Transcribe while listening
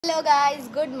Hello guys,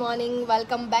 good morning.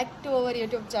 Welcome back to our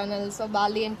YouTube channel. So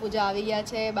Bali and પૂજા આવી ગયા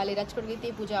છે. બાલી રાજકોટ ગઈ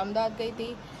હતી, પૂજા અમદાવાદ ગઈ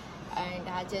હતી. એન્ડ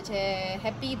આજે છે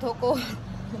હેપી ધોકો.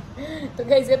 તો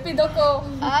ગાઈઝ હેપી ધોકો.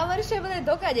 આ વર્ષે બધા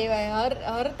ધોકા જ આવ્યા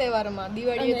હર તહેવારમાં.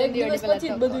 દિવાળી હતી,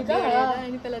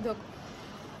 દિવાળી પહેલા ધોકો.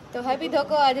 તો હેપી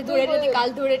ધોકો. આજે ધૂળેટી હતી, કાલ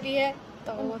ધૂળેટી છે.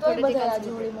 તો ધૂળેટી કાલ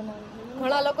હોળી મનાવી.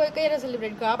 ઘણા લોકોએ કઈ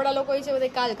સેલિબ્રેટ કર્યું. આપણા લોકો છે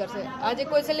બધા કાલ કરશે. આજે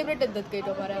કોઈ સેલિબ્રેટ જ નથી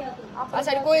કર્યું. મારે આ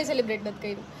સાઈડ કોઈ સેલિબ્રેટ નથી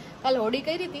કર્યું. કાલ હોળી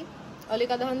કરી હતી,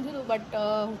 હોલિકા દહન થયું, બટ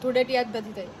ધૂળેટી યાદ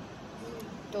નથી થઈ.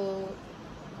 તો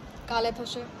કાલે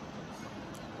થશે.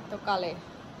 તો કાલે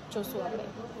જોશું આપણે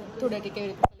ધૂળેટી કેવી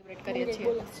રીતે સેલિબ્રેટ કરીએ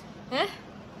છીએ. હે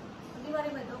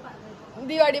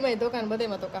દિવાળીમાં દુકાન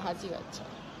બધેમાં તો સાચી વાત છે.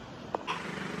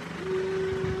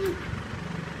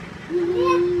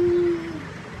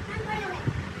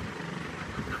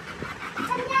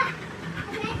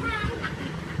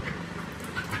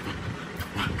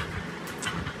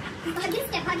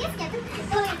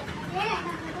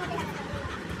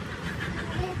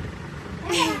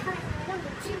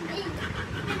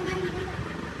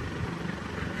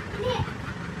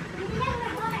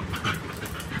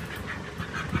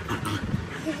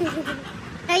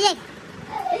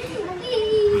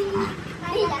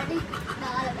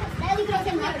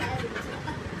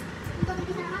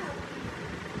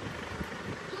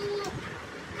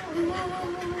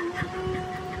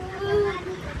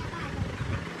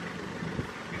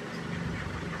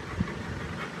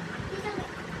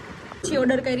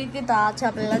 ઓર્ડર કરી હતી તો આ છે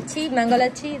આપણે લચ્છી, મેંગો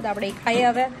લચ્છી. તો આપણે ખાઈએ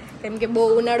હવે, કેમ કે બહુ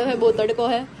ઉનાળો છે, બહુ તડકો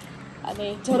છે અને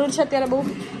જરૂર છે અત્યારે બહુ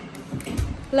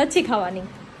લચ્છી ખાવાની.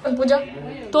 પૂજા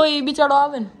તો એ બિચારો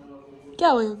આવે ને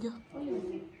ક્યાં હોય ગયો?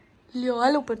 લ્યો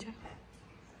હાલ ઉપર છે.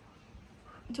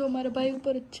 જો મારા ભાઈ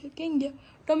ઉપર જ છે. કેમ ગયા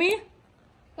ટમી?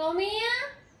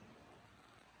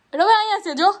 હવે અહીંયા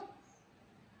છે. જો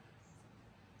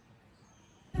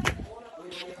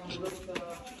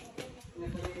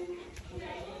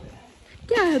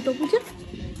क्या है तो पूछा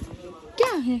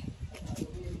क्या है?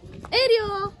 एरियो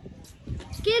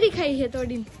केरी खाई है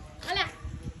तोड़ी. अला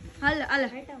अला अला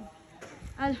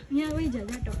अला यहाँ वही जा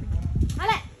जाटो.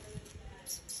 अला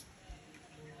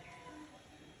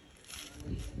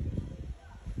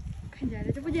खंजा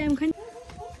रे तो पूजा एम खंज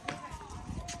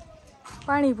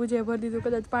पानी पूजे भर दीधું.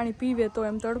 કદાચ પાણી પીવે તો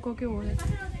એમ તડકો કેવો હોય.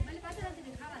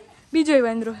 બીજો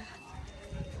વાંદરો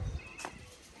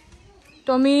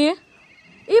ટોમી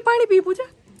એ પાણી પી પૂછે.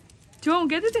 જો હું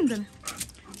કહેતી હતી ને તને,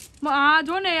 આ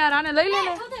જો ને યાર, આને લઈ લે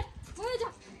ને.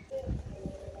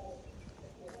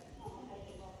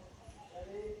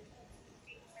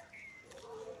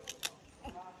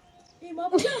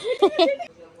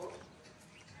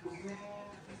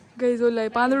 ગઈ ઓલા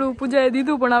પાંદડું પૂજાએ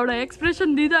દીધું, પણ આવડા એક્સપ્રેશન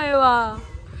દીધા એવા.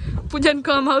 પૂજાને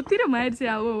કામ આવતી રે માર છે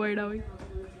આવો વૈડા હોય.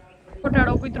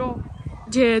 કોટાડો કૂતરો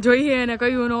જે જોઈએ એને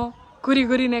કહ્યું નો ઘૂરી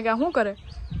ઘૂરીને કે શું કરે.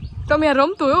 તમે યાર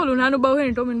રમતો હોય, ઓલું નાનું બાવ હોય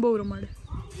ને ટોમીને બહુ રમાડે.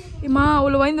 એમાં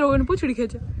ઓલો વાંદરો હોય ને પૂછડી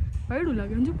ખેંચે. વાયડું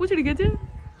લાગે સમજો, પૂછડી ખેંચે.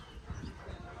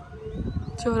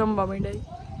 જો રમવા માંડ્યા.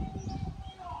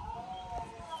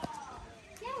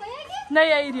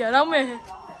 નહીં આવી રહ્યા, રમે હે.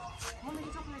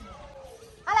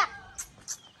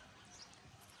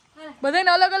 બધાને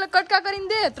અલગ અલગ કટકા કરીને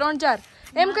દે, 3-4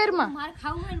 એમ કરમાં.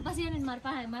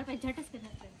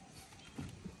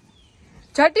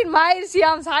 ઝટીન માર સી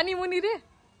આમ સાની મુની રે.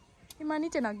 એમાં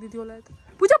નીચે નાખ દીધી ઓલા. તો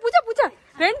પૂછા પૂછા પૂછા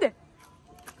રેણ દે.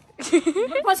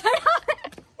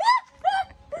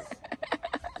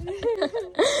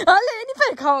 હાલે એની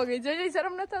પાસે ખાવા ગઈ. જય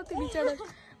શરમ નથી આવતી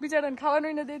બિચારાને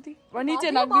ખાવાનું ન દેતી. નીચે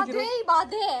નાખ દીધી.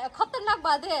 બાધે ખતરનાક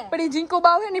બાધે. પણ એ જીંકો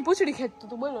બાવ હે ને પૂછડી ખેંચતું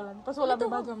તું. બોલો પછી ઓલા બે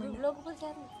બાજવા માંડ્યા.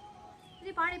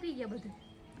 પાણી પી ગયા બધું.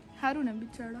 સારું ને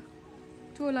બિચારા.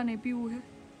 ચોલા ને પીવું હે.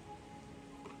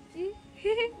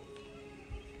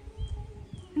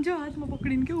 જો હાથમાં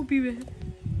પકડીને કેવું પીવે છે.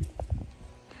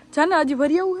 જાને હજી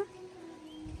ભરી આવું હે.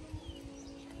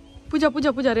 પૂજા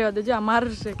પૂજા પૂજા રેવા દે. જા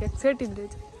મારશે કે સેટી જ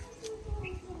રહેજે.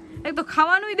 એક તો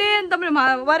ખાવાનું દે ને તમને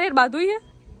વારે બાધું હે.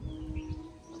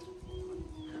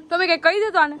 તમે કઈ કહી દે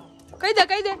તો આને. કહી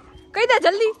દે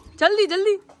જલ્દી જલ્દી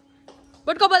જલ્દી.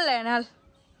 બટકો બદલ લે હાલ.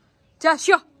 જા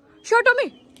શ્યો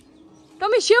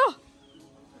ટોમી શ્યો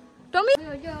ટોમી.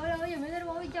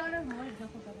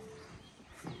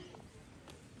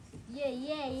 ये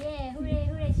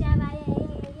हुरे शाबा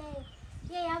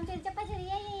ये हम तेरे चप्पा चली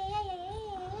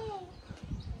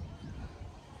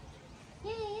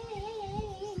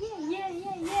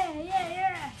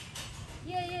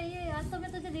ये आज तो मैं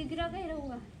तुझे देख रहा कहीं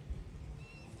रहूंगा.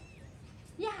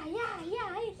 या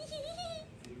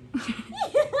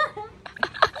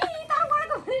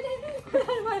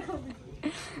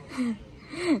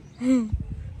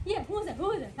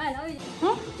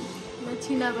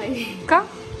મચ્છીના ભાઈ કા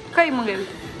કઈ મંગાવી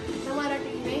તમારા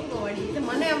ટી મેંગો વાળી એટલે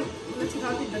મને આમ મચ્છી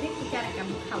ખાવતી જ નથી ક્યારેક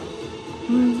આમ ખાવું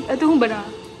એ તું શું બનાવ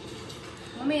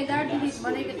મમ્મી દાળ દીધી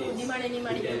મને કે તું નિમાડી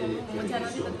કે મજા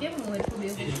નથી તો કેમ હું એટલું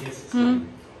બેસું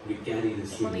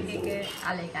મમ્મી કે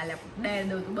કાલે ડાયર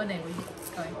દઉં તું બનાવી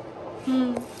કહે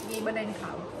એ બનાવીને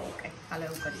ખાવું કઈ કાલે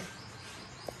એવું કરીએ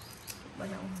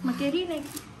બનાવું કેરી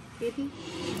નાખી કેરી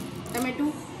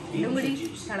ટમેટું ડુંગળી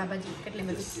શાળાભાજી કેટલી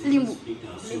બધી લીંબુ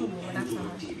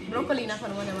નાખવાનું બ્રોકોલી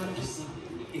નાખવાનું મને મારું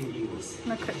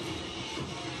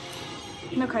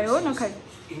નખાય હો નખાય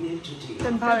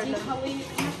તને ભાવે એટલે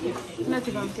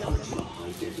નથી ભાવતી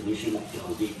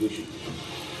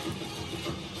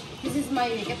This is my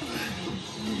way.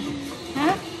 હે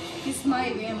This is my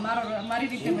way. મારી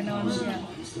રીતે બનાવવાનું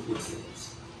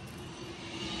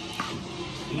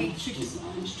છે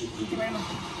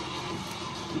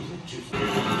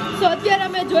તો અત્યારે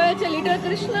અમે જોયા છે લિટલ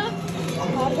કૃષ્ણ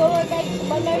ભાર્ગવ કંઈક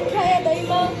બનાવી ખાયા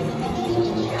દહીંમાં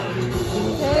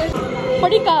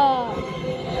પડીકા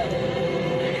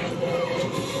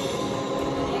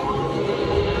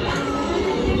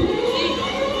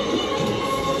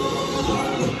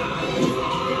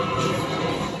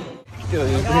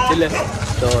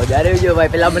તો જ્યારે જો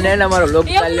ભાઈ પેલા મને ને મારો લોક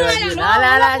ચાલ લેવા ગયો ના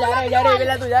ના ના જ્યારે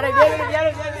પેલા તું જ્યારે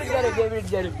 2 મિનિટ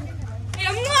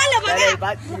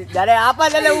જ્યારે આપા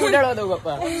ચાલે હું ઉડાડો દઉં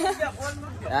પપ્પા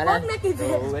ના ના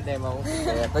હું એને માં હું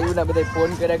કયું ના બધા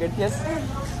ફોન કર્યા કરતી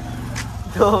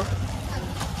તો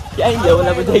ક્યાં ગયા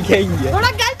ઓલા બધા ક્યાં ગયા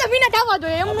થોડા ગાલ તો મીના ડાવા દો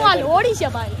એમ નો હાલ ઓડી છે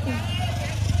ભાઈ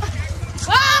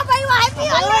વાહ ભાઈ વાહ હેપી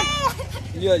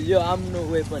લ્યો આમ નો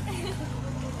હોય પણ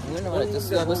મને મારા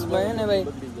ચશ્મા બસમાં હે ને ભાઈ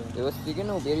વ્યવસ્થિત કે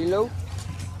હું પહેરી લઉં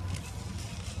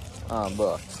હા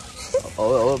બસ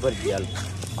હવે ભર ચાલ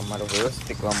અમારો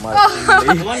વ્યવસ્થિત અમારો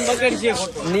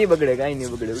નહીં બગડે કાંઈ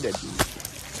નહીં બગડે ઉડે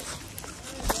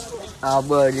હા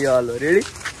બસ લ્યો હાલો રેડી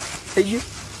થઈ ગયું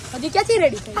હજી ક્યાંથી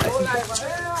રેડી થઈ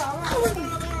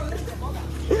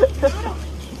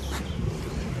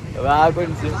હવે આ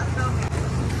કોણ છે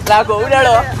લાગો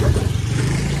ઉડાડો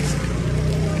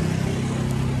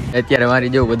અત્યારે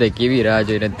મારી જો બધા કેવી રાહ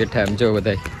જોઈને બેઠા એમ જો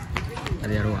બધા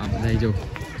અત્યારે આ બધા જો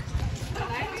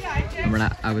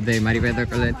હમણાં આ બધા મારી પાસે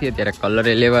કલર નથી અત્યારે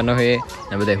કલરે લેવાનો છે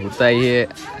ને બધા હુતાઈ છે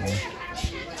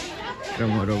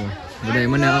રમો બધા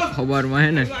મને ખબરમાં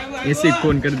હે ને એસી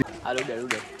ફોન કરી દીધો હાલો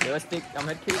ઉડે વ્યવસ્થિત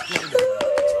અમે ઠીક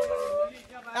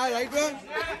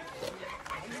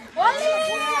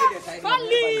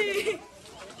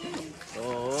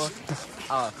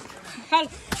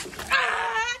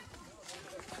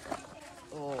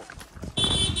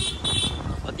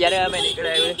અત્યારે અમે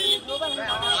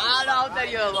નીકળ્યા આવતા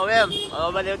રહ્યો હવે એમ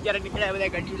હવે અત્યારે નીકળ્યા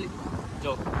બધા ગાડી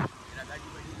જો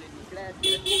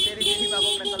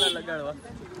કલર લગાડવા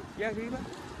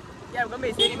ક્યાં ગમે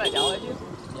શેરીમાં જવા છે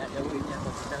ત્યાં જવું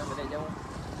ત્યાં બધા જવું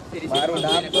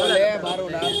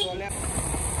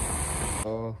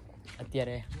તો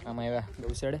અત્યારે આમાં એવા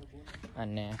ગૌસડે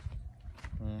અને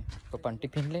પપ્પાને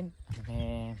ટિફિન લઈને અને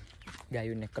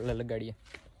ગાયોને કલર લગાડીએ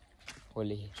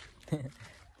ઓલી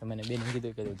તો મને બેન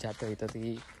કીધું કે જાતો હોય તો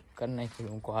એ કરી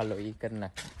નાખ્યું હું કહું હાલો એ કરી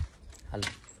નાખ હાલો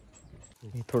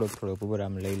થોડોક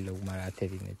પ્રોગ્રામ લઈ લઉં મારા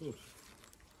હાથેથી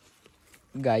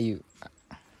ગાયું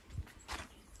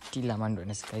ટીલા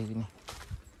માંડવાને ગાયું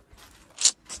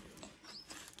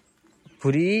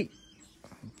પૂરી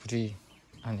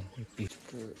અને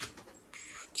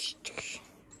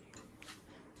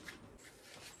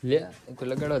લે તો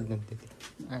લગાડવા જ નથી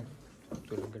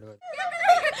તો લગાડવા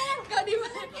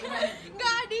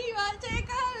ગાડી વાંચે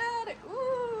કલર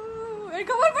એ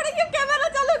ખબર પડી કે કેમેરા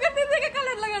ચાલુ કરતી છે કે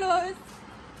કલર લગાડવા આવે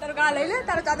તારો કા લઈ લે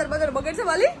તારો ચાદર બગર બગડ છે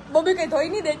વાલી બોબી કઈ ધોઈ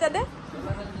નહીં દેતા દે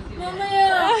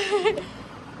મમ્મી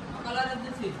કલર જ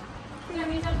નથી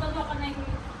કેમિકલ તો પર નાખી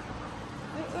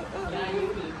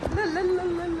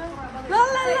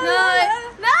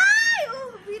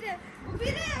ઉભી રે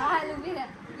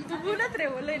ઈ તો ભૂલત રે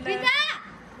બોલે પિતા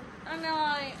અને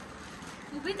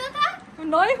ઉભી તો થા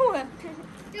નોય હું હે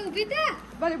તે ઉભી થા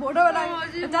ભલે બોડો વાલા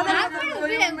ચાદર ઉભી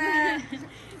રે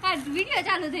આ વિડિયો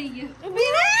ચાલુ થઈ ગયો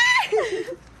ઉભી રે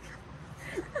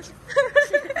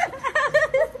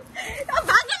આ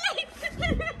ભાગે લઈ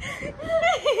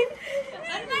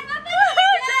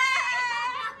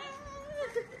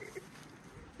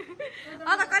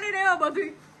આ તો કરી રહ્યો બધું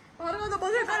મારો તો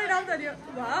બધું કરી આવતા રહ્યો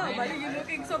વાહ ભાઈ યુ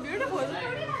લુકિંગ સો બ્યુટીફુલ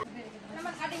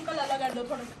નમક કટિંગ કલર લગાડ દો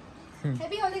થોડો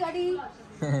હેપી હોલી ગાડી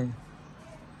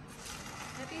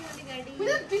હેપી હોલી ગાડી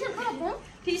મુझे टी-शर्ट खराब है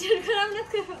टी-शर्ट खराब मत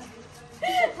करो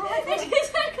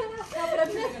टी-शर्ट खराब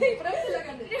प्रभु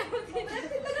लगा दे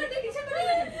टी-शर्ट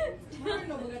लगा दे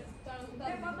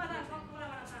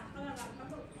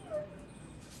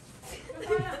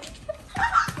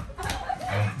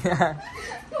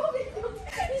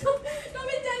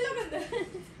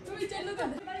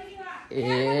એ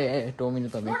ટોમી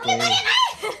નું તો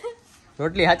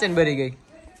રોટલી હાચન ભરી ગઈ.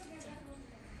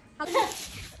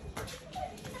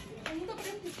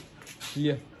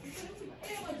 લે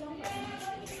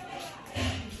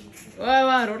વાહ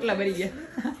વાહ રોટલા ભરી ગયા.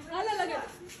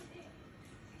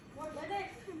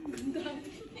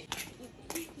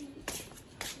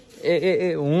 એ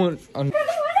હું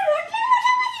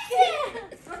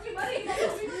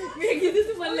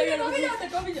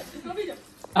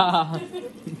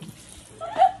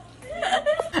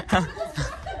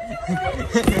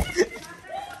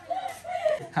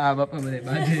હા બાપા બધે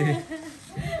બાજે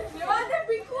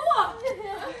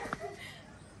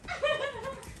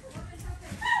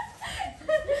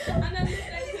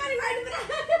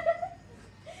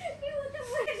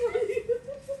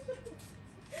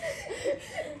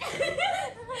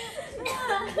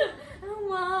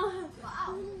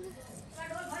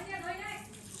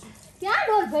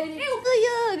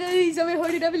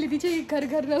ઘર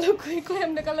ઘરના લોકો કોઈ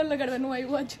એમને કલર લગાડવાનું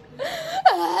આવ્યું છે.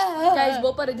 ગાઈસ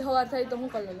બપોરે જવા થાય તો હું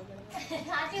કલર લગાડું.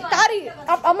 તારી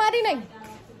અમારી નહીં.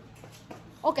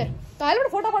 ઓકે તો હાલ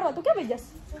ફોટો પાડવા તું કેમ જઈશ?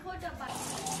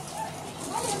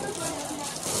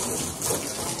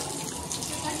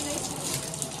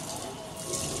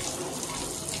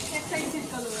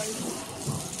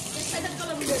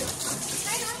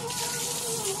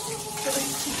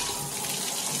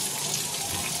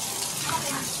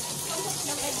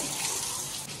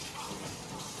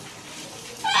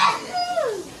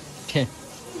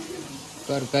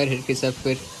 कर हिरकी सब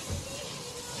कर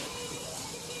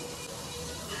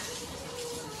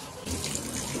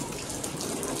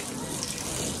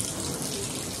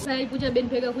भाई पूजा बेन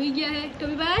भेगा हुई गया है.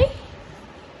 टोमी भाई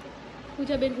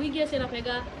पूजा बेन हुई गया सेना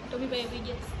भेगा. टोमी भाई हुई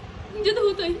गया जो तो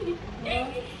होता ही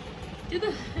जो तो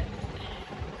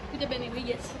પૂજા બેન હુઈ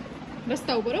ગયા છે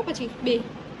રસ્તા ઉપર. પછી બે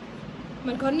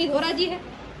મારા ઘરની ધોરાજી હે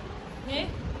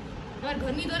મારા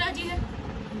ઘરની ધોરાજી હે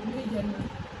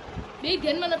બે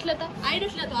ધ્યાનમાં નથી લેતા. આઈ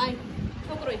નથી લેતો આઈ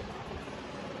છોકરો.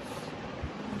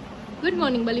 Good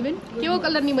morning બલીબેન. કેવો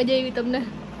કલરની મજા આવી તમને?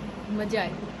 મજા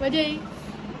આવી.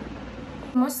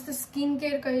 મસ્ત સ્કિન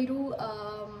કેર કર્યું.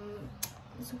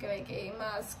 શું કહેવાય કે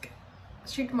માસ્ક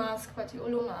શીટ માસ્ક પછી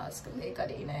ઓલું માસ્ક એ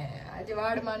કરીને આજે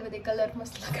વાળમાં બધે કલર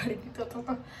મસ્ત લગાડી દીધો હતો.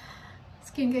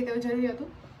 સ્કિન કેર કરવું જરૂરી હતું.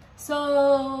 સો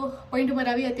પોઈન્ટ ઉપર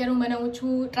આવી. અત્યારે હું બનાવું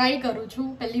છું, ટ્રાય કરું છું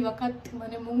પહેલી વખત.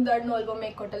 મને મૂંગ દાળનો હલવો મેં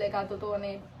એક હોટલે ખાધો હતો અને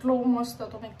એટલો મસ્ત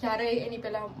હતો. મેં ક્યારેય એની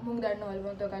પહેલાં મૂંગ દાળનો હલવો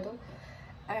નહોતો ખાધો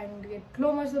એન્ડ એટલો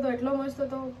મસ્ત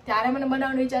હતો. ત્યારે મને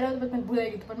બનાવવાનો વિચાર આવ્યો તો મને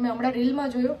ભૂલાઈ ગયું. પણ મેં હમણાં રીલમાં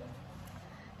જોયો.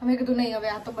 મેં કીધું નહીં હવે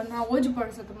આ તો બનાવવો જ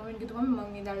પડશે. તો મમ્મીને કીધું મમ્મી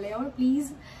મગની દાળ લઈ આવો પ્લીઝ.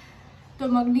 તો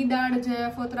મગની દાળ જે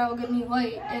ફોતરા વગરની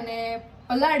હોય એને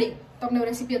પલાળી, તમને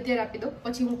રેસીપી અત્યારે આપી દો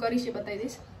પછી હું કરીશ એ બતાવી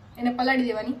દઈશ. એને પલાળી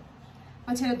દેવાની,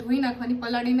 પછી એને ધોઈ નાખવાની.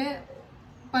 પલાળીને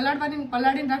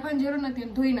રાખવાની જરૂર નથી,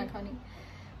 એને ધોઈ નાખવાની.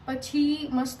 પછી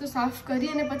મસ્ત સાફ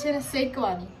કરી અને પછી એને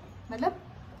શેકવાની. મતલબ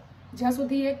જ્યાં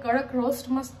સુધી એ કડક રોસ્ટ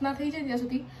મસ્ત ના થઈ જાય, ત્યાં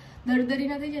સુધી દરદરી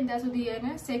ના થઈ જાય ત્યાં સુધી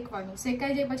એને શેકવાની.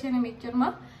 શેકાઈ જાય પછી એને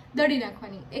મિક્સરમાં દળી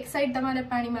નાખવાની. એક સાઈડ તમારે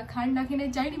પાણીમાં ખાંડ નાખીને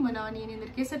ચાયણી બનાવવાની, એની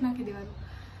અંદર કેસર નાખી દેવાનું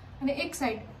અને એક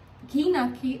સાઈડ ઘી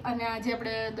નાખી અને આ જે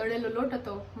આપણે દળેલો લોટ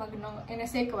હતો મગનો એને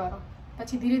શેકવાનો.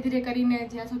 પછી ધીરે ધીરે કરીને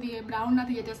જ્યાં સુધી એ બ્રાઉન ના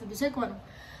થઈ જાય ત્યાં સુધી શેકવાનું.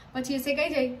 પછી એ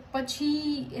શેકાઈ જાય પછી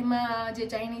એમાં જે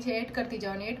ચાયણી છે એડ કરતી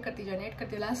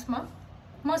જવાની. લાસ્ટમાં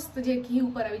મસ્ત જે ઘી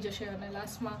ઉપર આવી જશે અને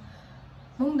લાસ્ટમાં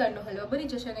મૂંગ દાળનો હલવો બની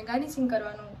જશે અને ગાર્નિશિંગ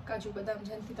કરવાનું કાજુ બદામ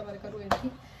જેનથી તમારે કરવું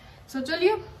એથી. સો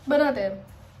ચલિए બનાતે.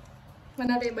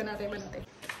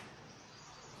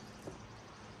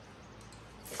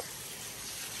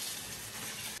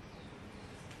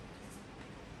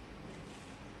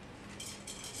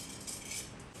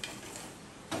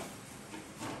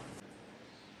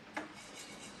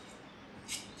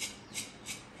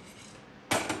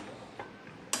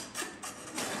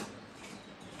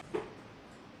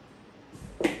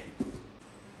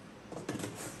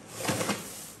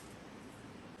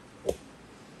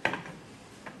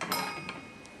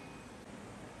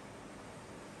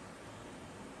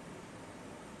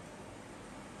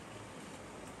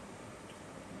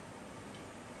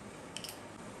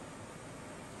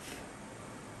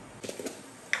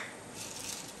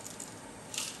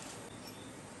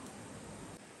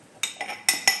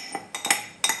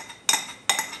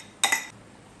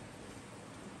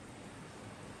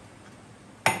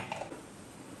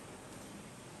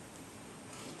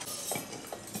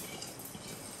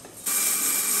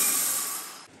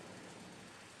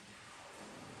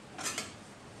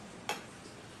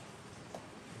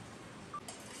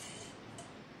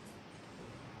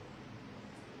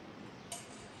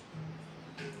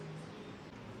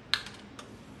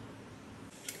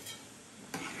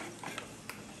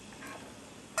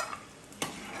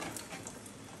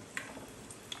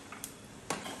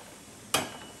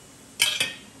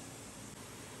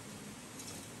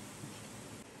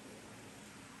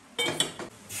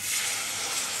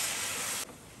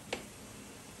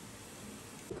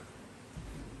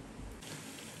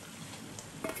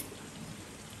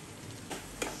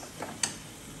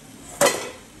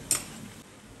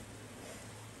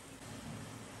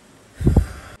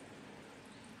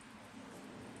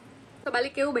 તો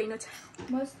બાલી કેવું બન્યું છે?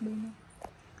 મસ્ત બન્યું.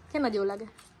 કેના જેવું લાગે?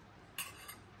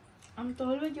 આમ તો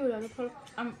હલવા જેવું લાગે, થોડું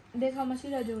આમ દેખાવમાં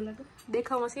શીરા જેવું લાગે.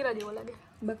 દેખાવમાં શીરા જેવો લાગે.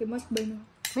 બાકી મસ્ત બન્યું.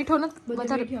 મીઠો નથી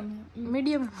વધારે?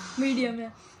 મીડિયમ.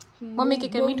 મમ્મી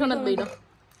કે મીઠો નથી બન્યો.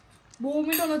 બહુ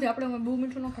મીઠો નથી, આપણે બહુ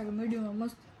મીઠું ન ખાય, મીડિયમ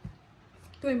મસ્ત.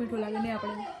 તોય મીઠું લાગે નહીં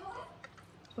આપણે.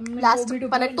 લાસ્ટ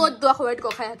પર તો જ આખો વાટકો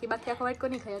ખાયા કે બાકી આખો વાટકો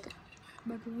નહીં ખાયા કે.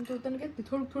 બાકી હું તો તને કહેતી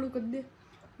થોડુંક જ દે,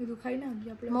 બધું ખાઈ ના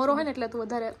આપણે. મોરો હોય ને એટલે તું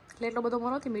વધારે, એટલે એટલો બધો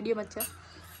મોરો નથી, મીડિયમ જ છે.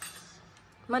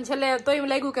 મને છેલ્લે તો એમ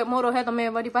લાગ્યું કે મોરો હે તો મેં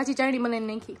મારી પાછી ચાણી મને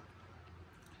નાખી.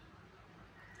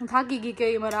 થાકી ગઈ કે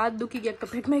મારા હાથ દુખી ગયા,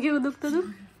 પેટમાં કેવું દુખતું હતું.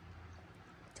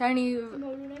 ચાણી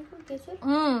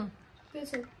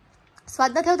કેસર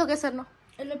સ્વાદ નથી આવતો કેસરનો,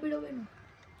 એટલે પીળો બન્યો.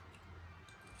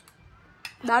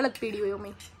 દાળ જ પીળી હોય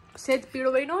અમે, સેજ પીળો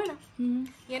બન્યો હોય ને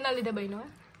એના લીધે બન્યો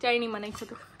હોય. ચાઈનીમાં નાખ્યું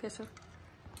હતું કેસર.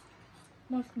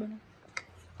 મસ્ત બને.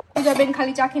 બીજા બેન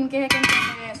ખાલી ચાખીને કહે કેમ કે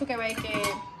શું કહેવાય કે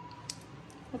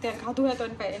અત્યારે ખાધું હોય તો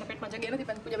એના પેટમાં જગ્યા નથી,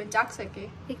 પણ પૂજા બેન ચાખશે કે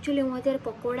એકચ્યુઅલી હું અત્યારે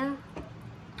પકોડા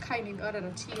ખાઈ નહીં અરે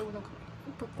નથી એવું ન ખાય.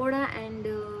 પકોડા એન્ડ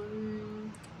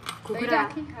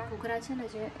ઘૂઘરા છે ને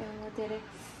જે અત્યારે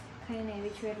ખાઈને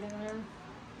આવી છું, એટલે મને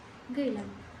ગઈ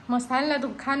લાગે. મસ્ત હાલ ને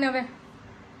તું ખાને હવે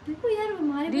યાર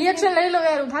મારે રિએક્શન લઈ લો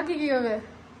યાર, હું થાકી ગઈ હવે.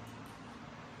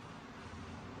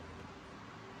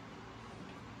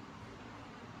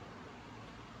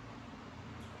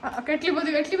 કેટલી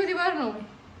બધી વાર ન હોય,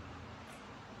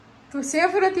 તું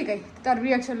સેફ નથી કઈ તારું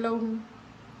રિએક્શન લઉં હું.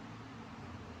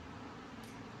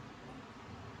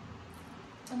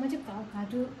 તમે જે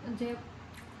ખાધું, જે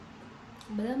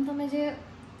બદામ તમે જે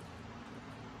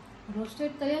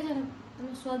રોસ્ટેડ કર્યા છે ને,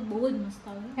 એનો સ્વાદ બહુ જ મસ્ત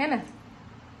આવે હે ને.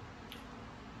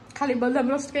 ખાલી બદામ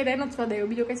રોસ્ટ કરી એનો જ સ્વાદ આવ્યો,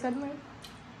 બીજો કઈ સ્વાદ નહીં.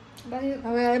 બાકી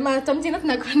હવે એમાં ચમચી નથી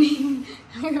નાખવાની,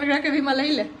 રાકેબીમાં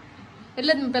લઈ લે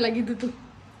એટલે જ મેં પેલા કીધું તું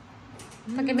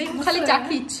કે ભાઈ હું ખાલી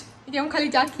ચાખી જ કે હું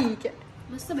ખાલી ચાખી કે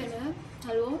મસ્ત બન્યો હે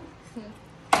હલવો.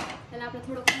 એટલે આપણે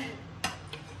થોડોક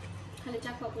ખાલી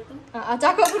ચાખવા પૂરતો. આ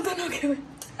ચાખવા પૂરતો ન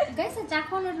કહેવાય ગાઈસ,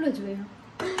 ચાખવાનો એટલો જ હોય.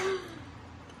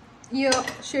 યો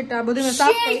શિટ, આ બધું મેં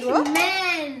સાફ કર્યું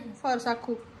મેન ફર્સ્ટ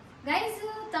આખું. ગાઈસ,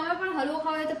 તમે પણ હલવો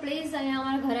ખાવ હોય તો પ્લીઝ અહીંયા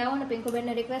અમારા ઘરે આવો ને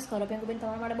પિંકુબેનને રિક્વેસ્ટ કરો. પિંકુબેન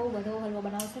તમારા માટે બહુ બધો હલવો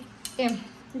બનાવશે. એમ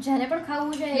જેને પણ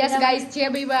ખાવું છે, યસ ગાઈસ, જે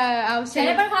બી આવશે,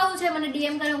 જેને પણ ખાવું છે મને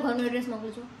ડીએમ કરે, હું ઘરનો એડ્રેસ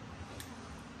મોકલું છું.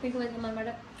 પિંકુબેન તમારા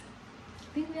માટે.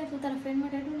 પિંકુ યાર, તું તારા ફ્રેન્ડ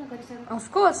માટે એટલું ના કરી શકે. ઓફ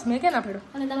કોર્સ મેં કે ના પડ્યો.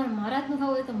 અને તમારે મારા હાથનું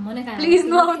ખાવું હોય તો મને કાંઈ પ્લીઝ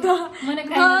નો આવતા, મને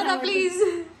ના પ્લીઝ.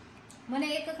 મને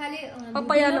એક ખાલી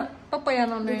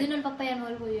પપૈયાનો ને દૂધીનો ને પપૈયાનો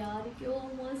હલવો યાર કેવો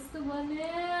મસ્ત બને.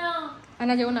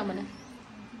 આના જેવું ના બને.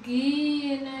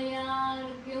 ઘી ને યાર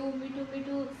કેવું મીઠું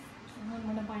મીઠું,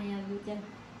 મને પાણી આવ્યું ત્યારે.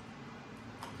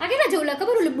 આ કેના જેવું લાગે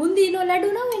ખબર? ઓલું બુંદીનો લાડુ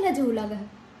ના હોય એના જેવું લાગે.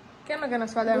 કેનો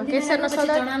સ્વાદ આવે? કેસરનો સ્વાદ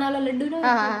આવે. ચણાનો લડ્ડુ ના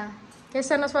હા હા,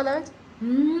 કેસરનો સ્વાદ આવે છે.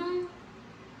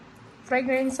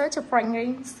 ફ્રેગ્રન્સ આવે છે,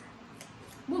 ફ્રેગ્રન્સ.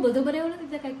 બહુ બધું બનાવ્યું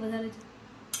નથી, કંઈક વધારે છે.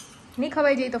 નહીં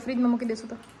ખવાઈ જાય તો ફ્રીજમાં મૂકી દેશું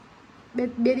તો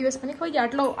બે દિવસમાં નહીં ખવાઈ જાય.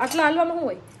 આટલા હાલવામાં શું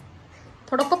હોય?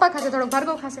 થોડોક પપ્પા ખાશે, થોડોક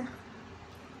ભાર્ગવ ખાશે.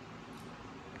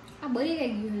 આ બરી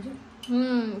કઈ ગયું છે.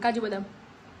 કાજુ બદામ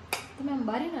તમે આમ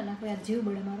બારી ના નાખો યાર, જીવ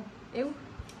બળે મારો. એવું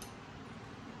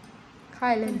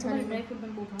ખાઈ લે. ડ્રાયફ્રૂટ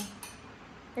પણ બહુ ભાવે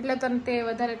એટલે તને તે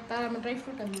વધારે તારામાં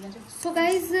ડ્રાયફ્રૂટ જ લીધા છે. સો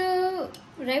ગાઈઝ,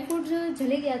 ડ્રાયફ્રૂટ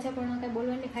જલી ગયા છે, પણ કંઈ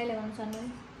બોલવાનું ખાઈ લેવાનું સારું,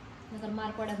 નકર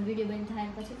માર પડે વિડીયો બંધ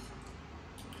થાય પછી.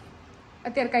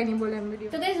 અત્યારે કાંઈ નહીં બોલે એમ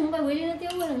વિડીયો. તો ગાઈઝ, હું કાંઈ બોલી નથી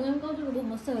એવું ને, હું એમ કહું છું કે બહુ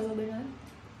મસ્ત હલવો બન્યો,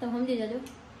 તમે સમજી જાજો.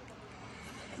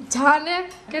 જાને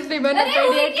કેટલી બને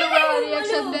પડી એટલું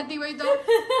રિએક્શન દેતી હોય તો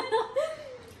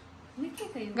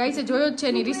ગાઈસ જોયો જ છે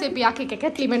એની રેસિપી આખી કે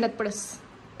કેટલી મહેનત પડે.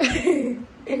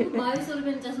 2200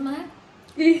 રૂપિયા ચશ્મા હે.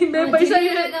 મેં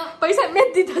પૈસા મેં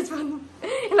જ દીધા છે,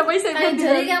 એટલે પૈસા મેં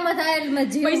દીધા. જરીગામાં થાય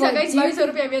જીવ. પૈસા ગાઈસ 2200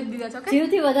 રૂપિયા મેં જ દીધા છે. ઓકે,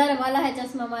 જીવથી વધારે વાલા હે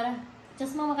ચશ્મા મારા.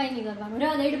 ચશ્મામાં કાંઈ નહીં કરવાનું,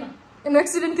 રેવા દેડમાં. એનો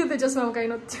એક્સિડન્ટ થયો તો ચશ્મામાં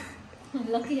કાંઈ નહોતું.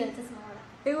 લકી હે ચશ્મા વાળા.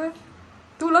 એવું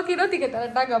તું લકી નહોતી કે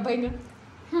તારા ટાકા ભાઈને?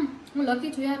 હું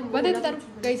લકી છું યાર. બધે તારું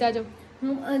ગઈ જાજો.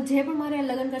 હું જે પણ મારે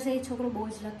લગ્ન કરશે એ છોકરો બહુ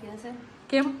જ લકી હશે.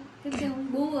 કેમ? કેમ કે હું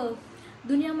બહુ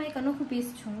દુનિયામાં એક અનોખું પીસ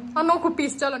છું. અનોખું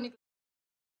પીસ. ચલો